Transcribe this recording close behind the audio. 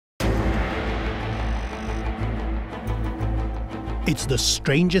It's the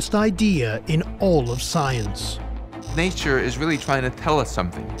strangest idea in all of science. Nature is really trying to tell us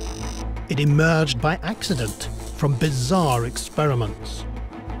something. It emerged by accident from bizarre experiments.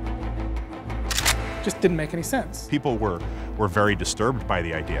 Just didn't make any sense. People were very disturbed by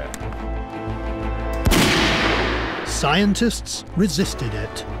the idea. Scientists resisted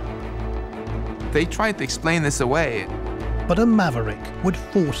it. They tried to explain this away. But a maverick would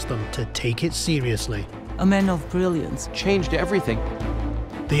force them to take it seriously. A man of brilliance. Changed everything.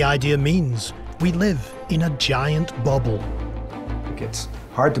 The idea means we live in a giant bubble. It's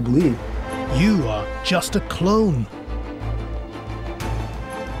hard to believe. You are just a clone.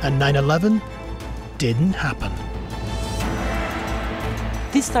 And 9/11 didn't happen.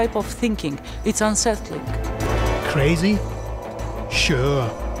 This type of thinking, it's unsettling. Crazy? Sure.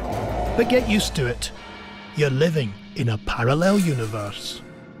 But get used to it. You're living in a parallel universe.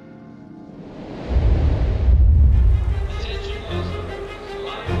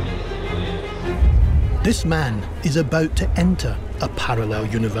 This man is about to enter a parallel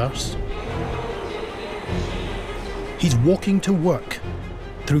universe. He's walking to work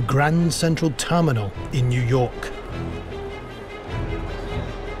through Grand Central Terminal in New York,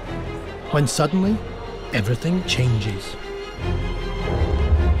 when suddenly everything changes.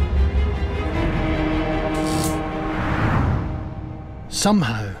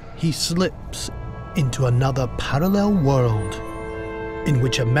 Somehow he slips into another parallel world in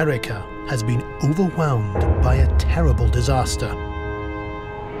which America has been overwhelmed by a terrible disaster.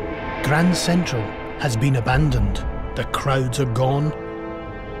 Grand Central has been abandoned, the crowds are gone,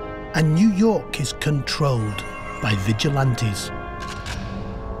 and New York is controlled by vigilantes.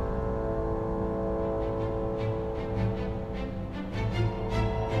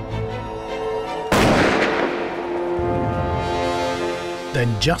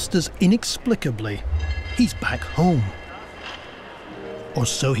 Then just as inexplicably, he's back home. Or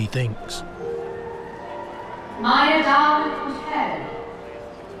so he thinks. Meine Damen und Herren,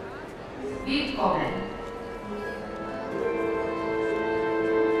 willkommen.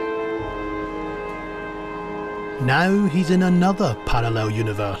 Now he's in another parallel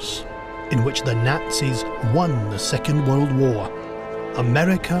universe, in which the Nazis won the Second World War.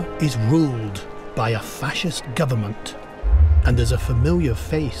 America is ruled by a fascist government, and there's a familiar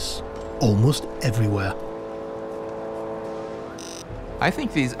face almost everywhere. I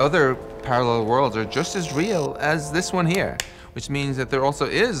think these other parallel worlds are just as real as this one here, which means that there also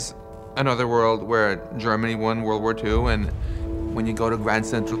is another world where Germany won World War II, and when you go to Grand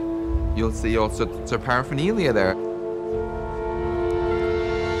Central, you'll see all sorts of paraphernalia there.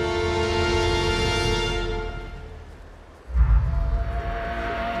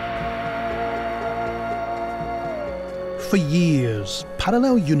 For years,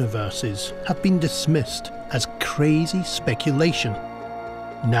 parallel universes have been dismissed as crazy speculation.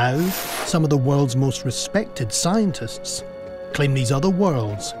 Now, some of the world's most respected scientists claim these other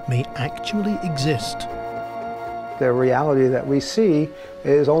worlds may actually exist. The reality that we see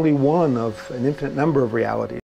is only one of an infinite number of realities.